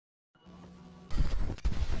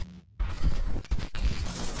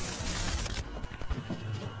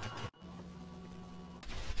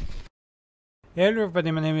Hello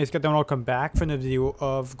everybody, my name is Kat and welcome back for another video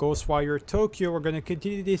of Ghostwire Tokyo. We're going to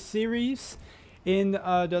continue this series. In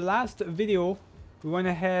the last video, we went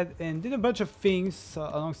ahead and did a bunch of things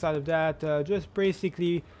alongside of that. Just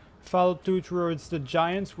basically followed towards the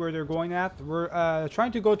giants where they're going at. We're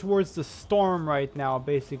trying to go towards the storm right now,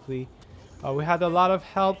 basically. We had a lot of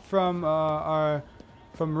help from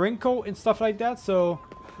Rinko and stuff like that. So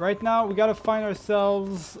right now we got to find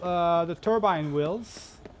ourselves the turbine wheels.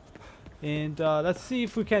 And let's see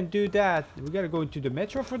if we can do that. We gotta go into the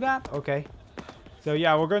metro for that? Okay. So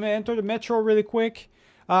yeah, we're gonna enter the metro really quick.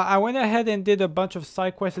 I went ahead and did a bunch of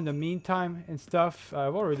side quests in the meantime and stuff.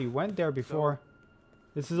 I've already went there before.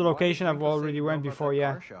 This is a location I've already went before,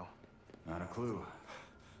 yeah. Not a clue.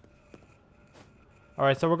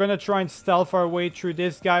 Alright, so we're gonna try and stealth our way through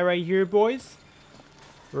this guy right here, boys.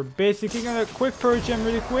 We're basically gonna quick purge him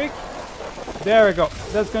really quick. There we go.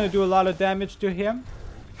 That's gonna do a lot of damage to him.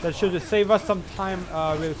 That should save us some time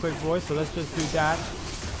really quick, boys. So let's just do that.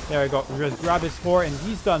 There we go. Just grab his core and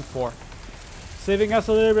he's done for. Saving us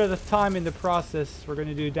a little bit of time in the process. We're going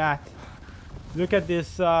to do that. Look at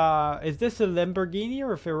this. Is this a Lamborghini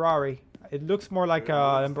or a Ferrari? It looks more like a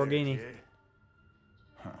Lamborghini.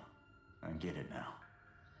 Huh. I get it now.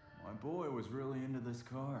 My boy was really into this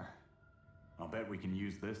car. I'll bet we can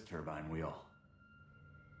use this turbine wheel.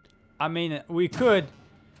 I mean, we could.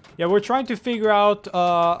 Yeah, we're trying to figure out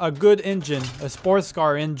a good engine, a sports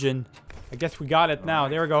car engine. I guess we got it now.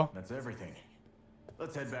 There we go. That's everything.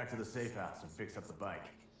 Let's head back to the safe house and fix up the bike.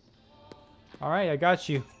 All right, I got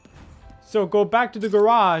you. So go back to the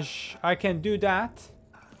garage. I can do that.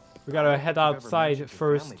 We gotta head outside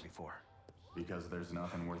first. Because there's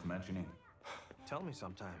nothing worth mentioning. Tell me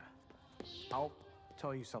sometime. I'll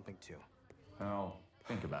tell you something too. I'll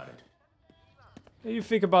think about it. You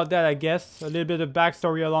think about that, I guess. A little bit of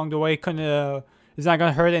backstory along the way is not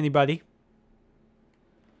gonna hurt anybody.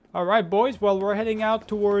 Alright, boys. Well, we're heading out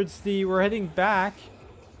towards the... We're heading back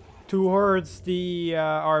towards the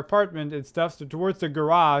our apartment and stuff. So towards the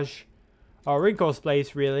garage. Rinko's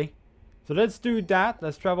place, really. So let's do that.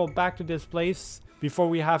 Let's travel back to this place before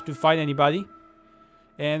we have to fight anybody.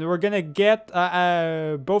 And we're gonna get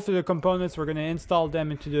both of the components. We're gonna install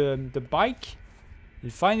them into the bike.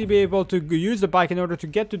 And finally be able to use the bike in order to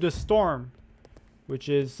get to the storm. Which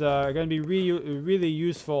is going to be really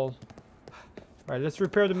useful. Alright, let's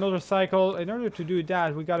repair the motorcycle. In order to do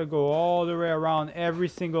that, we got to go all the way around every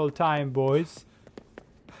single time, boys.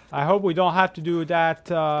 I hope we don't have to do that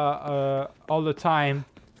all the time.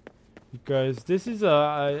 Because this is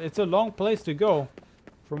it's a long place to go.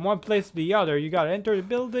 From one place to the other. You got to enter the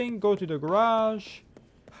building, go to the garage.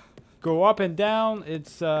 Go up and down.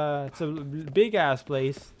 It's a big ass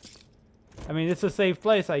place. I mean, it's a safe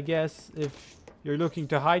place, I guess, if you're looking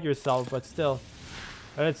to hide yourself, but still.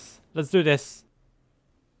 Let's do this.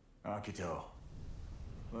 Akito,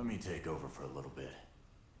 let me take over for a little bit.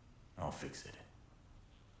 I'll fix it.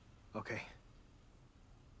 Okay.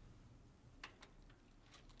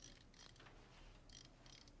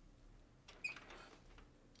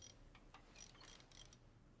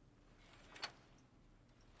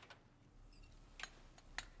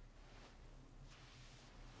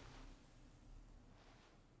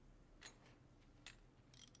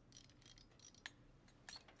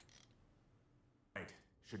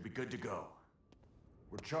 Should be good to go.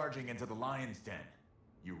 We're charging into the lion's den.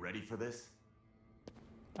 You ready for this?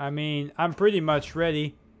 I mean, I'm pretty much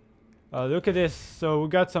ready. Look at this. So we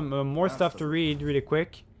got some more stuff to read really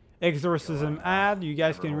quick. Exorcism ad. You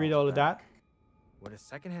guys can read all of that. Would a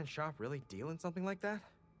secondhand shop really deal in something like that?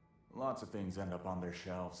 Lots of things end up on their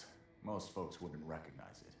shelves. Most folks wouldn't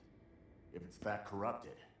recognize it. If it's that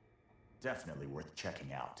corrupted, definitely worth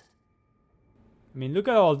checking out. I mean, look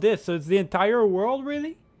at all this. So it's the entire world,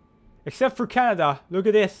 really? Except for Canada. Look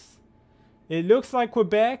at this. It looks like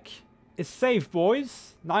Quebec is safe,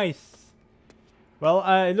 boys. Nice. Well,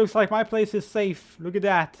 it looks like my place is safe. Look at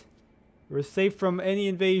that. We're safe from any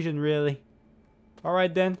invasion, really.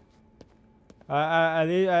 Alright, then. I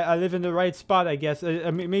live in the right spot, I guess.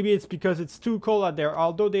 I mean, maybe it's because it's too cold out there.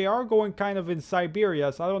 Although they are going kind of in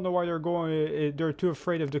Siberia. So I don't know why they're going... they're too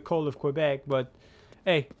afraid of the cold of Quebec. But,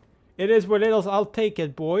 hey... It is what it is. I'll take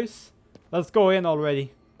it, boys. Let's go in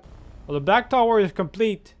already. Well, the Black Tower is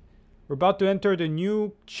complete. We're about to enter the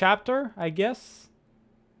new chapter, I guess.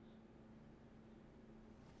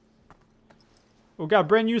 We got a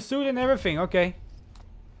brand new suit and everything. Okay.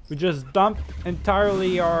 We just dumped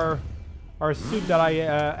entirely our suit that I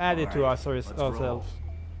added to us ourselves.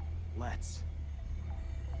 Let's.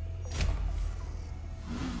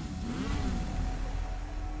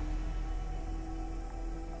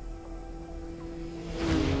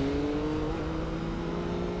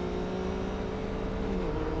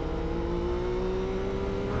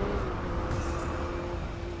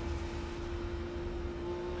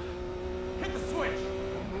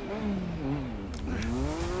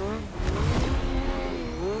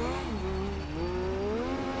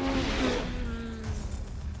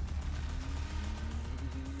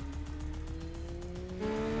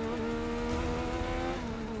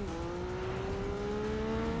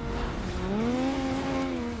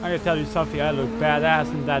 I'm gonna tell you something. I look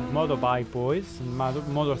badass in that motorbike, boys. And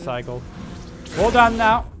motorcycle. Hold on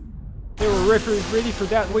now. They were ready for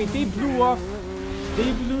that. Wait, they blew off.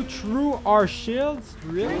 They blew through our shields?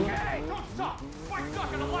 Really? Hey, don't stop! Fight's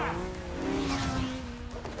not gonna last!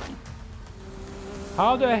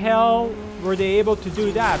 How the hell were they able to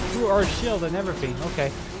do that? Through our shield and everything.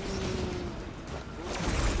 Okay.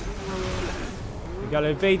 We gotta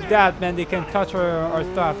evade that, man. They can touch our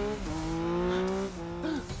stuff.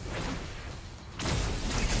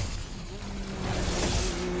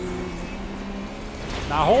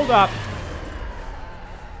 Now hold up.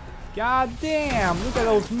 God damn, look at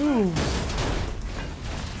those moves.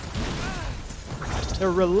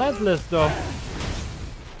 They're relentless though.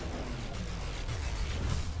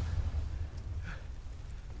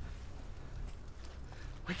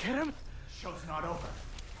 We get him? Show's not over.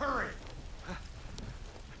 Hurry!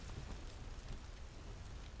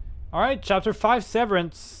 Alright, chapter 5,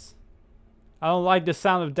 Severance. I don't like the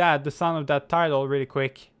sound of that title really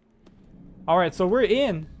quick. Alright, so we're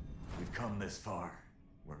in. We've come this far.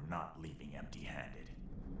 We're not leaving empty-handed.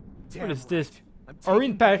 What is this? Are we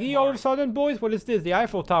in Paris all of a sudden, boys? What is this? The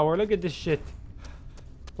Eiffel Tower. Look at this shit.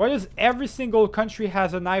 Why does every single country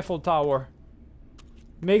has an Eiffel Tower?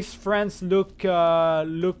 Makes France look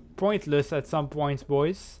pointless at some points,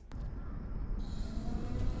 boys.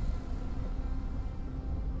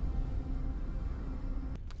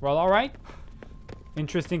 Well, alright.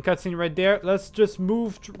 Interesting cutscene right there. Let's just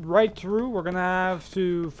move right through. We're gonna have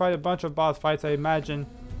to fight a bunch of boss fights, I imagine.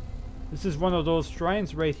 This is one of those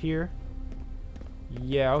shrines right here.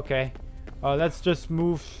 Yeah, okay. Let's just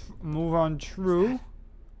move on through.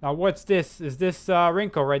 Now, what's this? Is this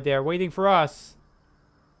Rinko right there waiting for us?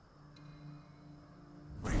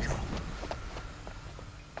 Rinko.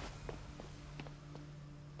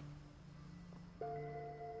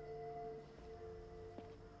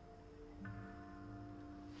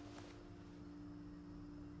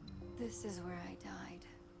 This is where I died.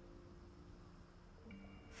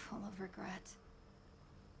 Full of regret.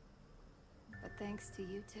 But thanks to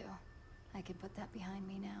you two, I can put that behind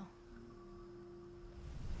me now.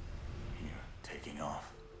 You're taking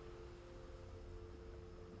off.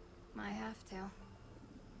 I have to.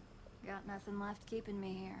 Got nothing left keeping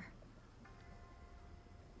me here.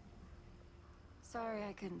 Sorry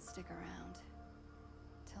I couldn't stick around.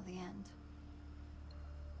 Till the end.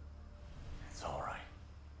 It's all right.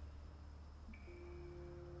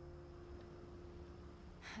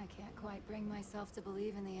 I can't quite bring myself to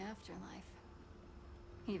believe in the afterlife.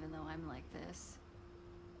 Even though I'm like this.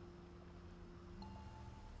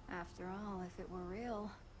 After all, if it were real,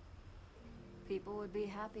 people would be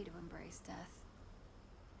happy to embrace death.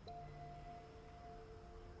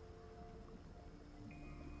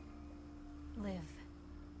 Live.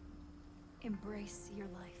 Embrace your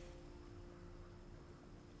life.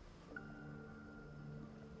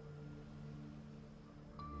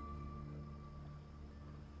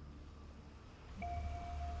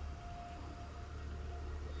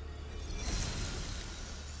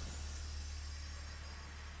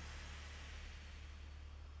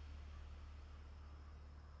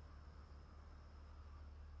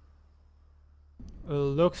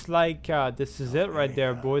 Looks like this is it right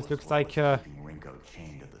there, boys. Looks like Rinko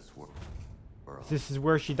chained to this world. this is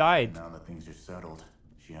where she died. Now that things are settled,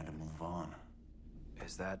 she had to move on.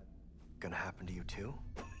 Is that gonna happen to you too?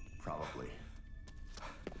 Probably.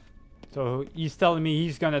 So he's telling me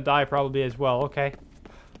he's gonna die probably as well. Okay.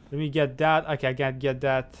 Let me get that. Okay, I can't get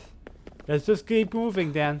that. Let's just keep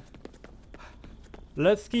moving then.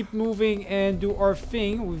 Let's keep moving and do our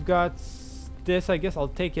thing. We've got this. I guess I'll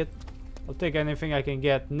take it. I'll take anything I can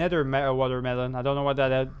get. Nether watermelon. I don't know what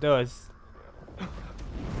that does.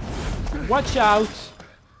 Watch out!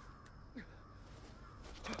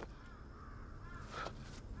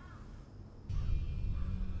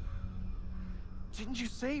 Didn't you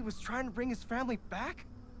say he was trying to bring his family back?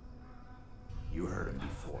 You heard him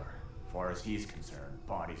before. As far as he's concerned,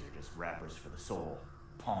 bodies are just wrappers for the soul.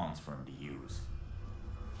 Pawns for him to use.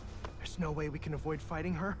 There's no way we can avoid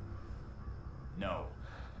fighting her? No.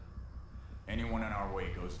 Anyone in our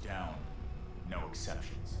way goes down. No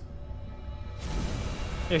exceptions.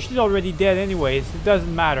 Yeah, she's already dead anyways. It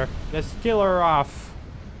doesn't matter. Let's kill her off.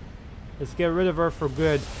 Let's get rid of her for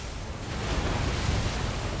good.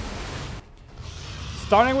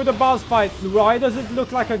 Starting with the boss fight. Why does it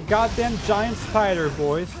look like a goddamn giant spider,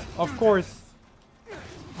 boys? Of course.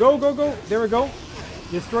 Go, go, go. There we go.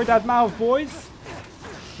 Destroy that mouth, boys.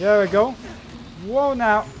 There we go. Whoa,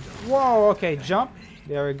 now. Whoa, okay. Jump.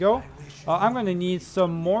 There we go. I'm gonna need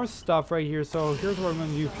some more stuff right here. So here's what I'm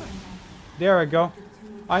gonna do. There we go.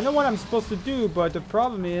 I know what I'm supposed to do, but the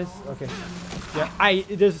problem is... Okay. Yeah,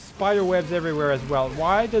 there's spider webs everywhere as well.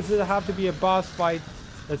 Why does it have to be a boss fight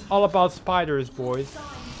that's all about spiders, boys?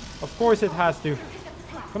 Of course it has to.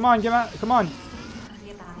 Come on, get out. Come on.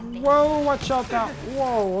 Whoa, watch out now.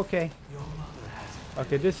 Whoa, okay.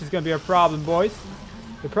 Okay, this is going to be a problem, boys.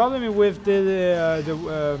 The problem with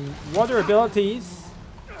the water abilities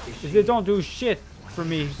is they don't do shit for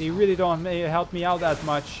me. They really don't help me out that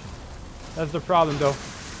much. That's the problem, though.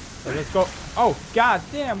 So let's go. Oh, god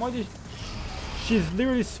damn. What is... She's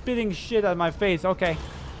literally spitting shit at my face. Okay.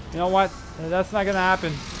 You know what? That's not going to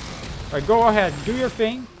happen. Alright, go ahead. Do your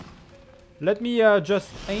thing. Let me just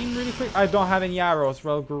aim really quick. I don't have any arrows.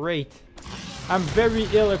 Well, great. I'm very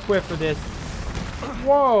ill-equipped for this.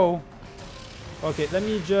 Whoa. Okay, let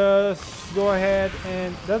me just go ahead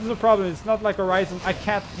and... That's the problem. It's not like Horizon. I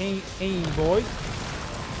can't aim, boys.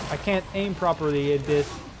 I can't aim properly at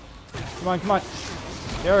this. Come on, come on.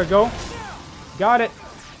 There we go. Got it.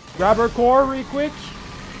 Grab her core really quick.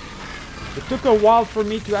 It took a while for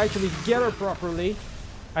me to actually get her properly.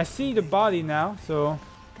 I see the body now, so...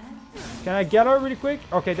 Can I get her really quick?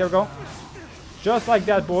 Okay, there we go. Just like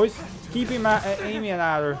that, boys. Keep aiming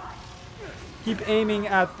at her. Keep aiming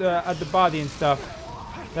at the body and stuff.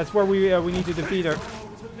 That's where we need to defeat her.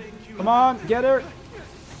 Come on, get her.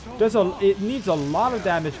 It needs a lot of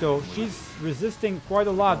damage though. She's resisting quite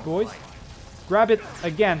a lot, boys. Grab it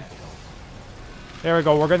again. There we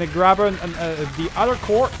go. We're gonna grab her the other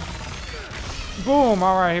core. Boom.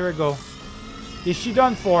 All right, here we go. Is she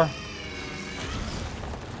done for?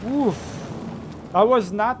 Oof. That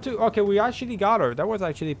was not too... Okay, we actually got her. That was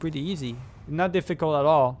actually pretty easy. Not difficult at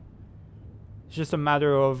all. It's just a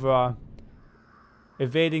matter of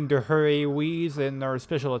evading the hurry-wees and our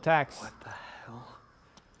special attacks. What the hell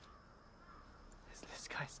is this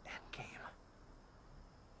guy's endgame?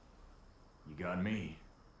 You got me.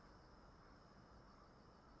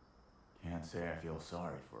 Can't say I feel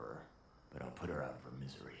sorry for her, but I'll put her out of her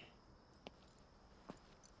misery.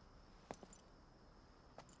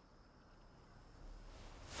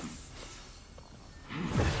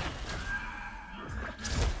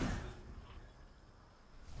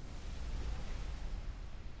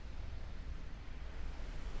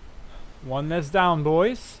 One less down,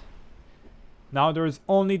 boys. Now there's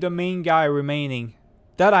only the main guy remaining.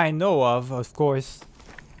 That I know of course.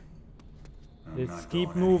 Let's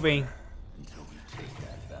keep moving. Until we take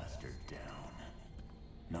that bastard down.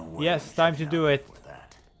 No way. Yes, time to do it.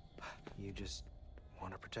 You just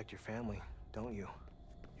want to protect your family, don't you?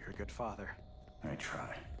 You're a good father. I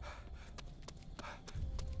try.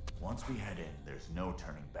 Once we head in, there's no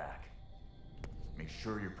turning back. Make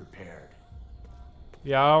sure you're prepared.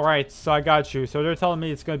 Yeah, alright, so I got you. So they're telling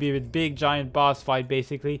me it's going to be a big giant boss fight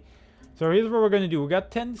basically. So here's what we're going to do. We got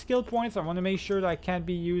 10 skill points. I want to make sure that I can't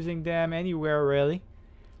be using them anywhere really.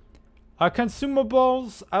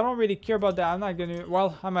 Consumables, I don't really care about that. I'm not going to...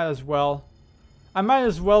 Well, I might as well. I might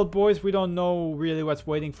as well, boys. We don't know really what's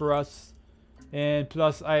waiting for us. And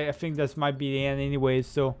plus, I think this might be the end anyways.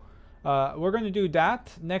 So we're going to do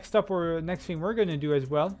that. Next up, or next thing we're going to do as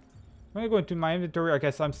well. I'm going to go into my inventory. I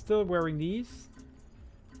guess I'm still wearing these.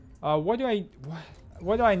 What do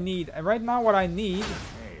I need? Right now, what I need...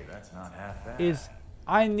 Hey, that's not half bad. Is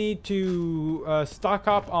I need to stock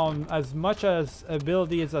up on as much as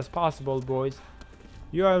abilities as possible, boys.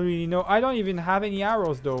 You already know. I don't even have any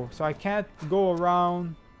arrows though, so I can't go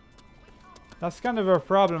around. That's kind of a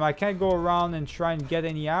problem. I can't go around and try and get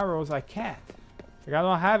any arrows. I can't. Like, I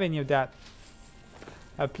don't have any of that.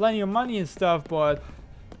 I have plenty of money and stuff, but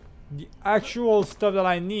the actual stuff that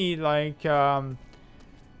I need, like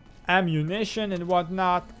ammunition and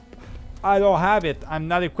whatnot, I don't have it. I'm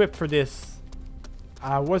not equipped for this.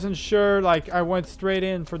 I wasn't sure. Like, I went straight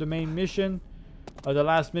in for the main mission, the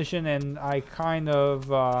last mission, and I kind of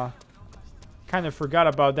forgot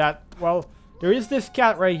about that. Well, there is this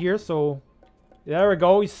cat right here, so there we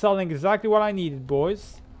go. He's selling exactly what I needed,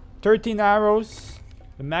 boys. 13 arrows,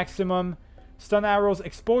 the maximum. Stun arrows,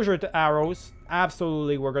 exposure to arrows.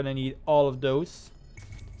 Absolutely, we're gonna need all of those.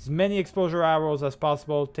 As many exposure arrows as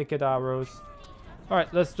possible. Ticket arrows.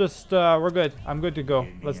 Alright, let's just, we're good. I'm good to go.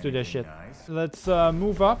 Let's do this shit. Let's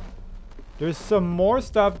move up. There's some more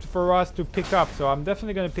stuff for us to pick up, so I'm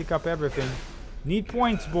definitely gonna pick up everything. Need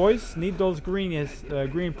points, boys. Need those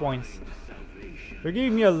green points. They're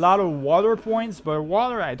giving me a lot of water points, but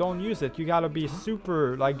water, I don't use it. You gotta be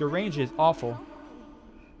super, like, the range is awful.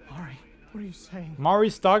 Mari, what are you saying?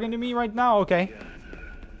 Mari's talking to me right now? Okay.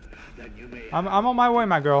 I'm on my way,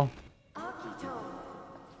 my girl. Akito,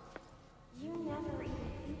 you never even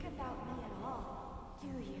think about me at all, do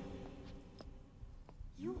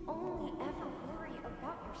you? You only ever worry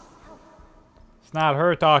about yourself. It's not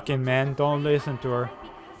her talking, man. Don't listen to her.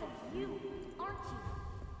 Because of you, aren't you?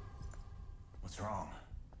 What's wrong?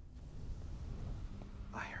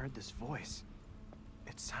 I heard this voice.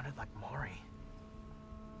 It sounded like Mari.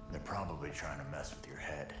 They're probably trying to mess with your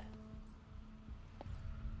head.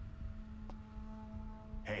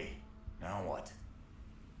 Hey, now what?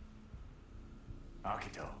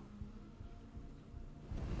 Akito.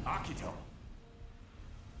 Akito!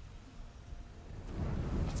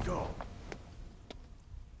 Let's go.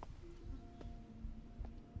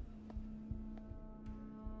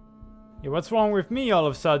 Yeah, what's wrong with me all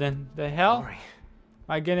of a sudden? The hell? Mari, Am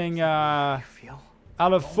I getting you feel?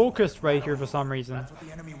 out of focus right here for some reason? That's what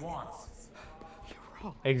the enemy wants. You're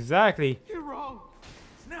wrong. Exactly. You're wrong.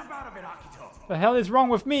 Snap out of it, Akito! The hell is wrong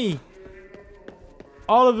with me?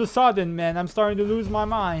 All of a sudden, man, I'm starting to lose my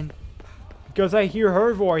mind. Because I hear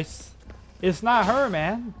her voice. It's not her,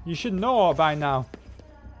 man. You should know by now.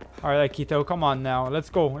 Alright, Akito, come on now. Let's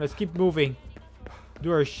go. Let's keep moving.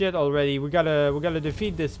 Do our shit already. We gotta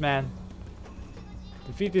defeat this man.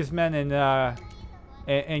 Defeat this man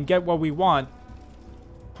and get what we want.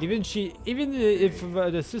 Even if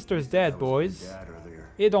the sister's dead, boys, Dad earlier.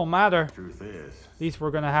 it don't matter. Truth is, At least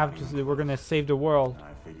we're gonna save the world.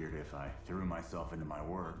 I figured if I threw myself into my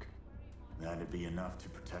work, that'd be enough to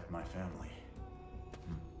protect my family.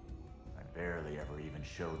 I barely ever even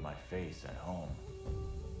showed my face at home.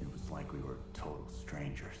 It was like we were total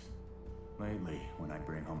strangers. Lately, when I'd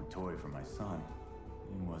bring home a toy for my son,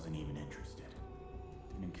 he wasn't even interested.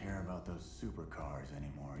 Didn't care about those supercars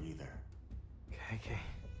anymore either. Okay.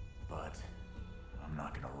 But I'm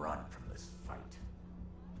not gonna run from this fight.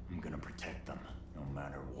 I'm gonna protect them, no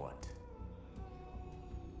matter what.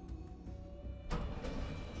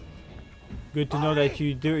 Good to know that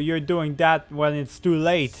you're doing that when it's too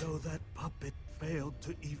late. So that puppet failed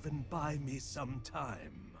to even buy me some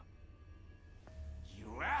time.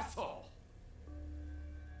 You asshole!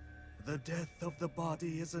 The death of the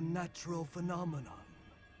body is a natural phenomenon.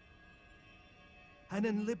 And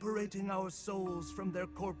in liberating our souls from their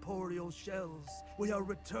corporeal shells, we are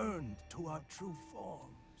returned to our true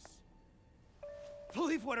forms.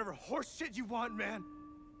 Believe whatever horse shit you want, man.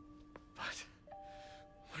 But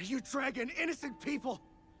when you dragging innocent people,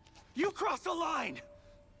 you cross the line.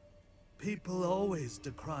 People always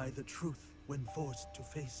decry the truth when forced to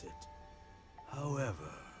face it.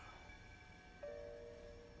 However,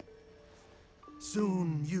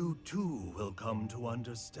 soon you too will come to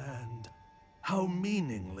understand how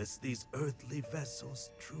meaningless these earthly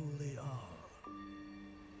vessels truly are.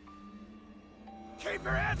 Keep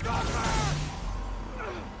your hands off her!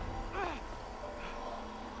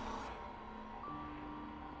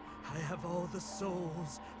 I have all the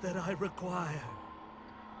souls that I require.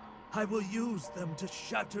 I will use them to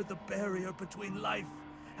shatter the barrier between life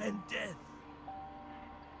and death.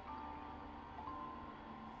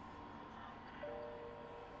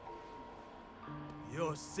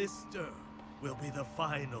 Your sister will be the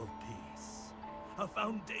final piece. A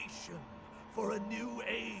foundation for a new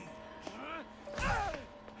age.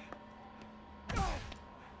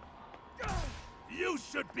 You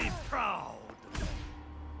should be proud.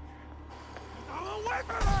 Away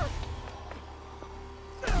from her!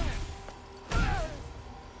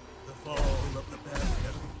 The fall of the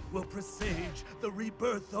barrier will presage the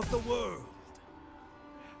rebirth of the world.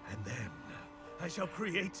 And then I shall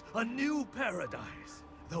create a new paradise,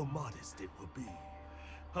 though modest it will be.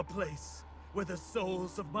 A place where the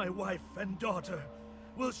souls of my wife and daughter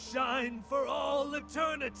will shine for all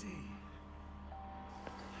eternity.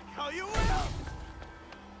 How you will!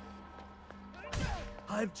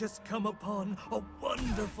 I've just come upon a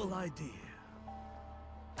wonderful idea.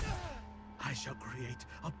 I shall create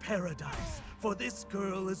a paradise for this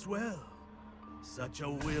girl as well. Such a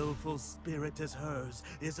willful spirit as hers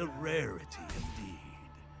is a rarity indeed.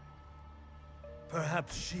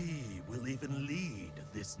 Perhaps she will even lead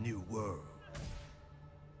this new world.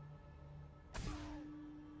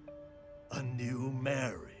 A new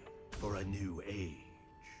Mary for a new age.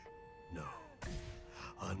 No,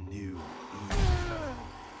 a new Eve.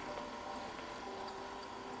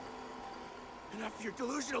 Enough of your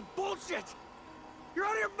delusional bullshit! You're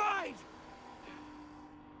out of your mind!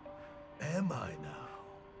 Am I now?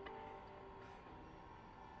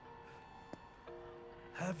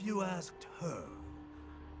 Have you asked her?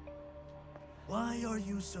 Why are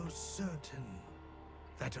you so certain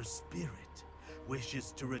that her spirit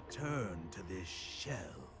wishes to return to this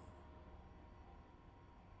shell?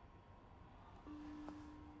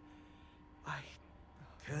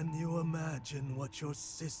 Can you imagine what your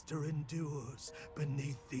sister endures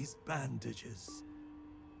beneath these bandages?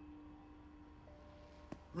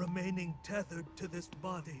 Remaining tethered to this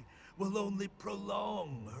body will only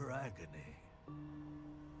prolong her agony.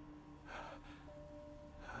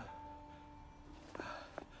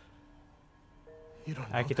 You don't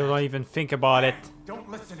know Akito, that. don't even think about it. Don't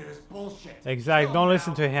listen to his bullshit. Exactly, Kill don't him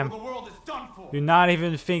listen now, to him. or the world is done for. Do not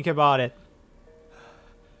even think about it.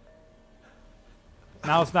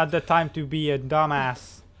 Now's not the time to be a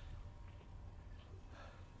dumbass.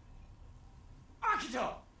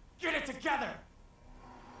 Akito, get it together.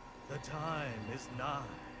 The time is nigh.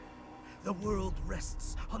 The world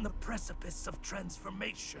rests on the precipice of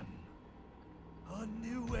transformation. A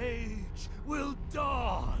new age will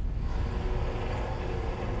dawn.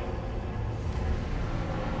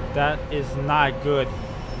 That is not good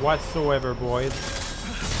whatsoever, boys.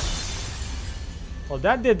 Well,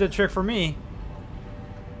 that did the trick for me.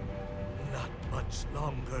 Not much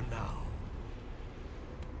longer now.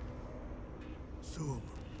 Soon,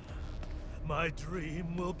 my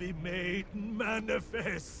dream will be made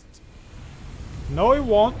manifest. No, it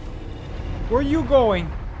won't. Where are you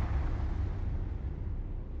going?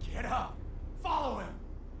 Get up. Follow him.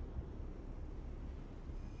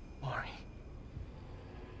 Mari.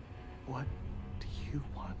 What do you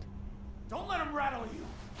want? Don't let him rattle you.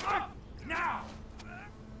 Up now.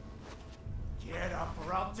 Get up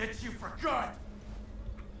or I'll ditch you for good.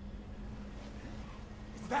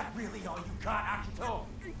 Is that really all you got, Akito?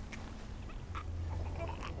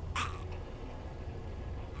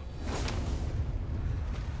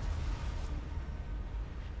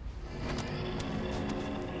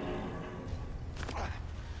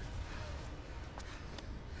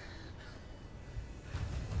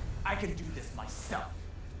 I can do this myself.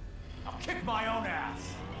 I'll kick my own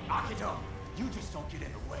ass. Akito, you just don't get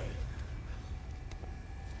in the way.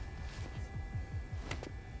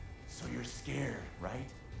 So you're scared, right?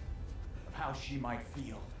 Of how she might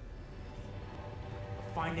feel.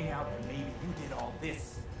 Of finding out that maybe you did all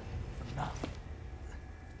this for nothing.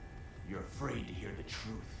 You're afraid to hear the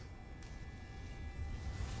truth.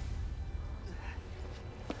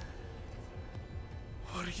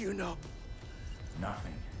 What do you know?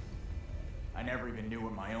 Nothing. I never even knew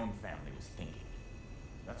what my own family was thinking.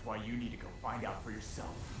 That's why you need to go find out for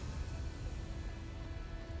yourself.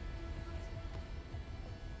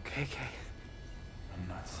 KK. I'm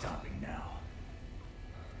not stopping now.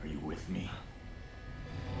 Are you with me?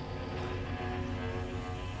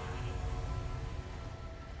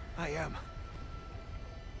 I am.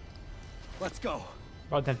 Let's go.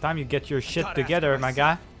 About that time you get your shit Gotta ask together, my guy.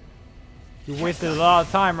 myself. You wasted a lot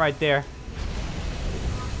of time right there.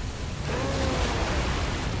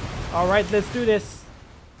 Alright, let's do this.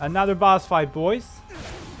 Another boss fight, boys.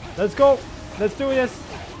 Let's go. Let's do this.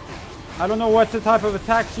 I don't know what the type of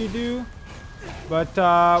attacks you do, but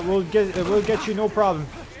we'll get you no problem.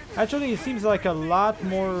 Actually, it seems like a lot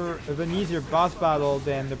more of an easier boss battle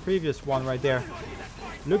than the previous one right there.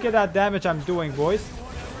 Look at that damage I'm doing, boys.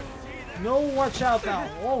 No, watch out now.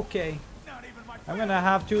 Okay. I'm gonna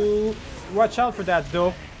have to watch out for that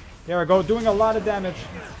though. There we go, doing a lot of damage.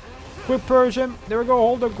 Quick purge him. There we go.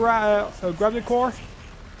 Hold the grab the core.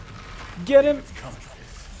 Get him.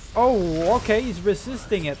 Oh, okay. He's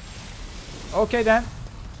resisting it. Okay then.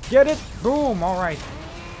 Get it. Boom. All right.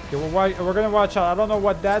 Okay, we're gonna watch out. I don't know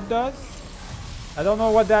what that does. I don't know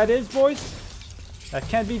what that is, boys. That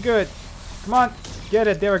can't be good. Come on. Get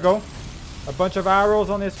it. There we go. A bunch of arrows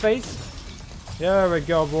on his face. There we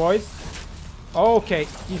go, boys. Okay.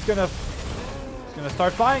 He's gonna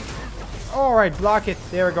start flying. All right. Block it.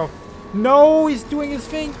 There we go. No, he's doing his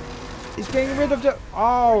thing. He's getting rid of the...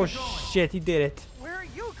 Oh, shit, he did it. Where are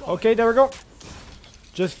you going? Okay, there we go.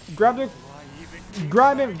 Just grab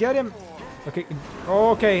him, get him. Okay,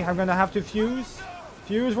 okay, I'm gonna have to fuse.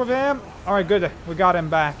 Fuse with him. All right, good. We got him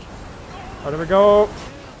back. Oh, there we go.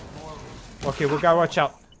 Okay, we gotta watch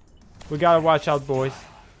out. We gotta watch out, boys.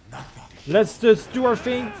 Let's just do our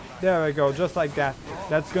thing. There we go, just like that.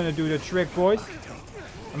 That's gonna do the trick, boys.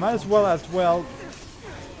 I might as well.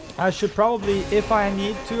 I should probably, if I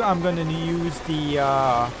need to, I'm gonna use the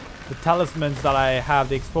talismans that I have,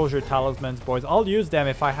 the exposure talismans, boys. I'll use them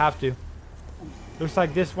if I have to. Looks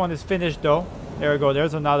like this one is finished though. There we go,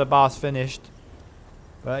 there's another boss finished.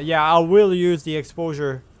 But yeah, I will use the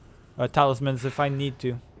exposure talismans if I need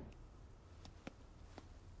to.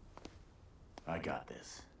 I got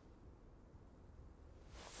this.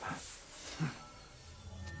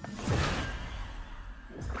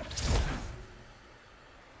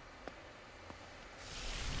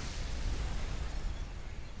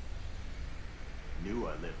 Knew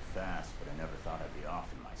I lived fast, but I never thought I'd be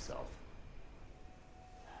offing myself.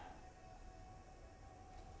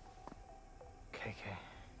 KK.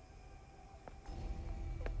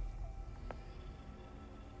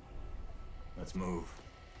 Let's move.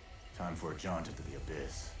 Time for a jaunt into the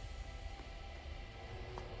abyss.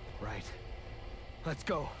 Right. Let's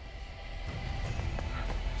go.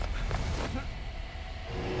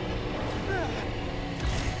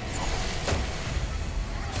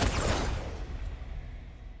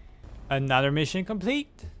 Another mission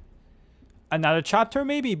complete. Another chapter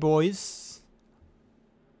maybe, boys.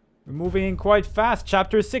 We're moving in quite fast.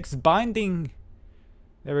 Chapter 6, Binding.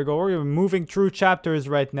 There we go. We're moving through chapters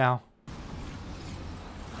right now.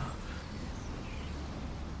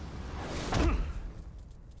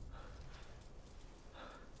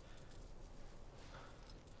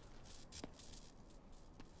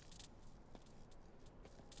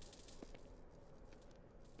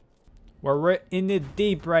 We're in it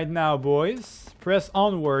deep right now, boys. Press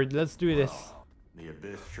onward. Let's do this. Oh, the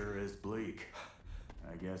abyss sure is bleak.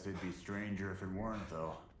 I guess it'd be stranger if it weren't,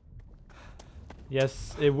 though.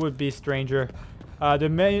 Yes, it would be stranger. The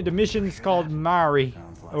mission is called Mari.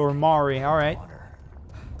 Or Mari, alright.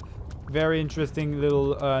 Very interesting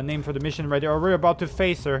little name for the mission right there. We're about to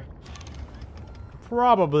face her.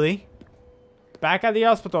 Probably. Back at the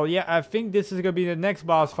hospital. Yeah, I think this is gonna be the next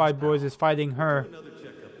boss fight, boys, is fighting her.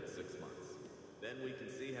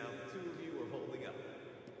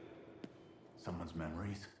 Someone's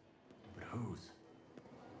memories? But whose?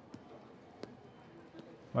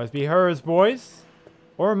 Must be hers, boys.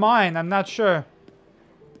 Or mine, I'm not sure.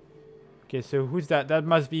 Okay, so who's that? That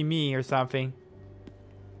must be me or something.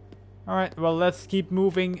 Alright, well, let's keep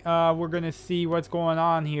moving. We're gonna see what's going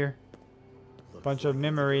on here. Bunch of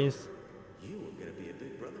memories. You are gonna be a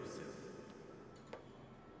big brother soon.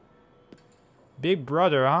 Big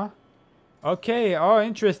brother, huh? Okay, oh,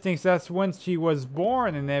 interesting. So that's when she was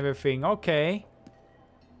born and everything. Okay.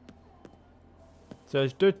 So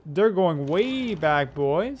they're going way back,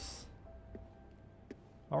 boys.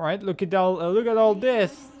 All right, look at all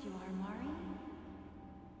this.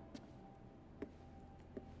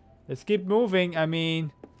 Let's keep moving. I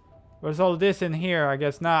mean, what's all this in here? I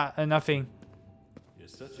guess not. Nothing. You're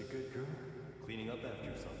such a good girl, cleaning up after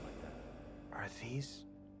yourself like that. Are these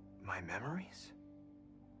my memories?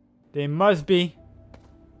 They must be.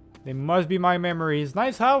 They must be my memories.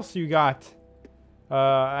 Nice house you got,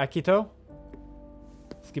 Akito.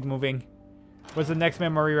 Let's keep moving. What's the next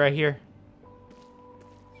memory right here?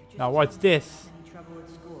 Now what's this? Any trouble at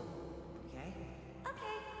school, okay? Okay.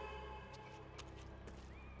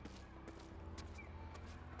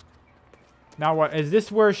 Now what? Is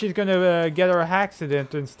this where she's gonna get her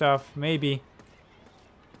accident and stuff? Maybe.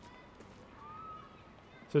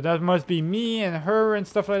 So that must be me and her and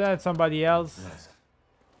stuff like that. Somebody else. Yes.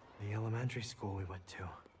 The elementary school we went to.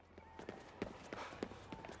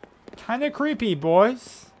 Kind of creepy,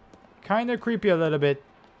 boys. Kind of creepy a little bit.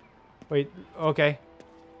 Wait, okay.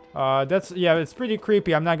 Yeah, it's pretty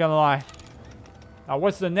creepy. I'm not gonna lie. Now,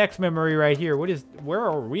 what's the next memory right here? Where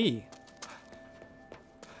are we?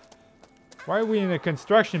 Why are we in a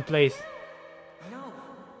construction place? No,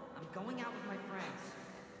 I'm going out with my friends.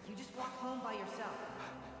 You just walk home by yourself.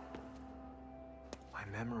 My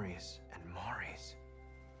memories and Mari's.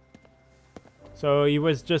 So he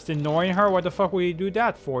was just ignoring her? What the fuck would he do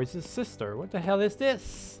that for? It's his sister. What the hell is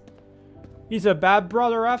this? He's a bad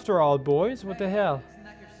brother after all, boys. What the hell? Isn't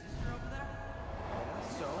that your sister over there? Yeah,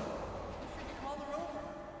 so? You should call her over.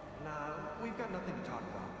 Nah, we've got nothing to talk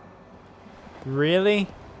about. Really?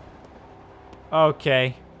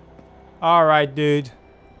 Okay. Alright, dude.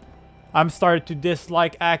 I'm starting to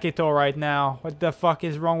dislike Akito right now. What the fuck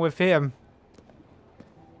is wrong with him?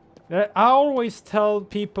 I always tell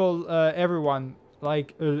people, everyone,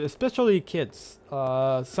 like, especially kids.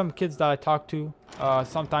 Some kids that I talk to,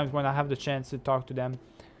 sometimes when I have the chance to talk to them.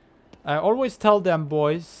 I always tell them,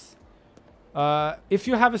 boys, if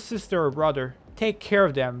you have a sister or brother, take care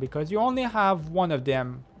of them because you only have one of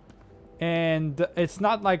them. And it's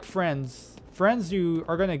not like friends. Friends, you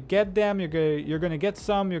are gonna get them. You're gonna get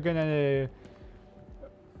some.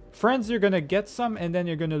 Friends, you're gonna get some, and then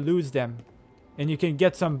you're gonna lose them, and you can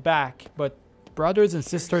get some back. But brothers and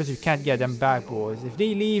sisters, you can't get them back, boys. If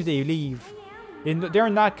they leave, they leave, and they're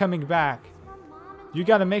not coming back. You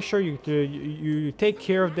gotta make sure you take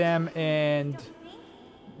care of them, and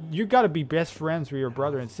you gotta be best friends with your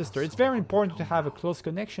brother and sister. It's very important to have a close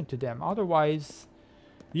connection to them. Otherwise,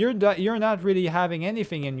 you're not really having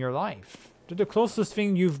anything in your life. They're the closest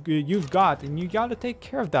thing you've got, and you gotta take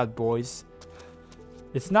care of that, boys.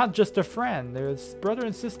 It's not just a friend. There's brother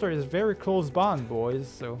and sister is very close bond, boys.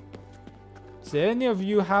 So any of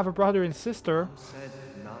you have a brother and sister,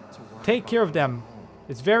 take care of them.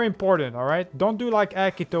 It's very important, alright? Don't do like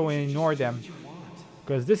Akito and ignore them.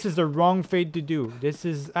 Because this is the wrong fate to do. This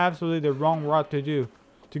is absolutely the wrong route to do.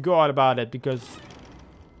 to go out about it, because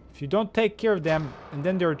if you don't take care of them and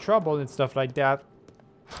then they're in trouble and stuff like that,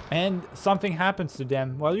 and something happens to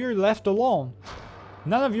them, well, you're left alone.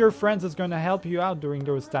 None of your friends is gonna help you out during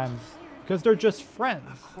those times, because they're just friends.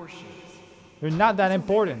 Of course she is. They're not that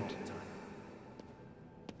important.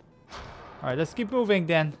 Alright, let's keep moving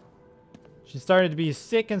then. She started to be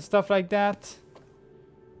sick and stuff like that.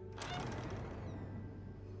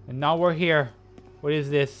 And now we're here. What is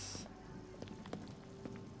this?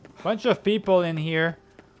 Bunch of people in here.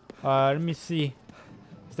 Let me see.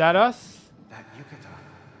 Is that us? That Yukata.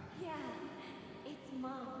 Yeah, it's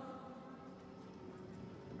Mom.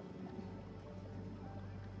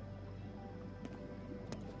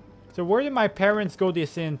 So where did my parents go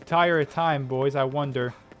this entire time, boys? I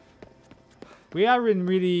wonder. We haven't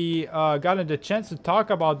really gotten the chance to talk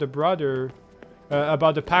about the brother,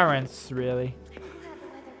 about the parents, really. I'm glad the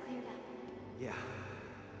weather cleared up. Yeah.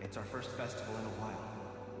 It's our first festival in a while.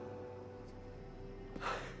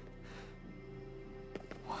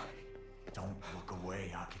 Why? Don't look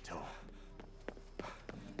away, Akito.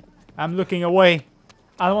 I'm looking away.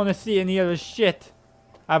 I don't want to see any other shit.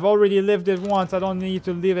 I've already lived it once. I don't need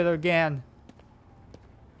to live it again.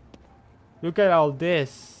 Look at all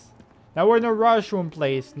this. Now we're in a rush-room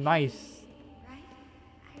place. Nice. Right?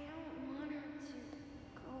 I don't want her to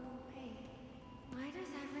go away. Why does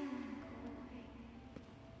everyone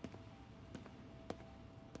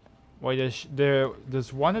go away? Wait,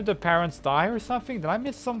 does one of the parents die or something? Did I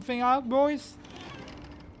miss something out, boys?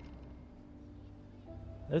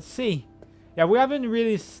 Let's see. Yeah, we haven't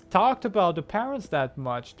really talked about the parents that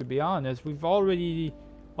much, to be honest. We've already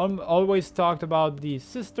always talked about the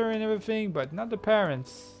sister and everything, but not the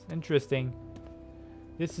parents. Interesting.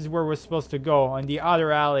 This is where we're supposed to go, on the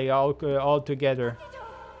other alley all together.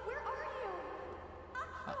 Where are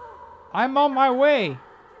you? I'm on my way. You need to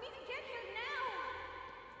get here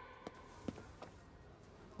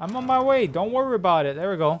now. I'm on my way. Don't worry about it.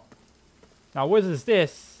 There we go. Now, what is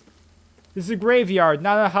this? This is a graveyard,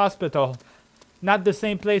 not a hospital. Not the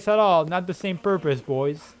same place at all. Not the same purpose,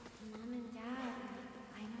 boys. Mom and Dad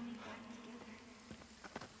finally got together.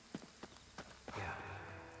 Yeah.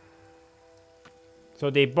 So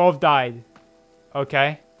they both died.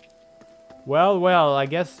 Okay. Well, I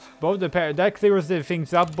guess both the parents... That clears the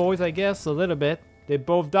things up, boys, I guess, a little bit. They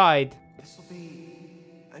both died. This will be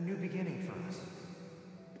a new beginning for us.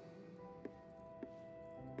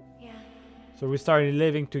 Yeah. So we started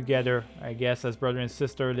living together, I guess, as brother and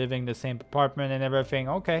sister, living in the same apartment and everything.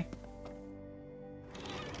 Okay.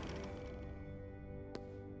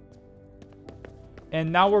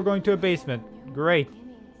 And now we're going to a basement. Great.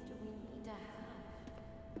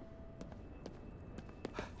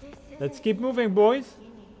 Let's keep moving, boys.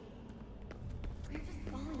 We're just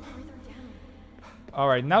falling further down.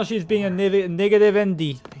 Alright, now she's being a negative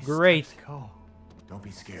ND. Great. Go. Don't be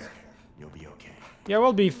scared. You'll be okay. Yeah,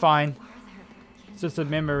 we'll be fine. It's just a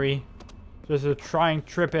memory. Just a trying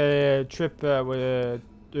trick us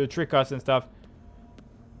and stuff.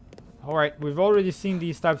 Alright, we've already seen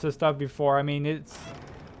these types of stuff before. I mean, it's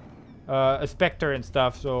a specter and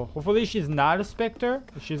stuff. So hopefully she's not a specter.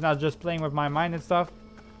 She's not just playing with my mind and stuff.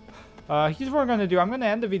 Here's what we're gonna do. I'm gonna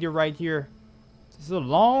end the video right here. This is a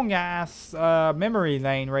long ass memory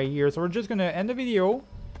lane right here. So we're just gonna end the video.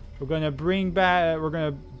 We're gonna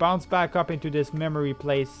bounce back up into this memory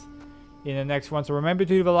place in the next one. So remember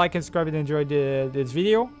to leave a like and subscribe if you enjoyed this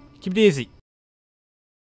video. Keep it easy.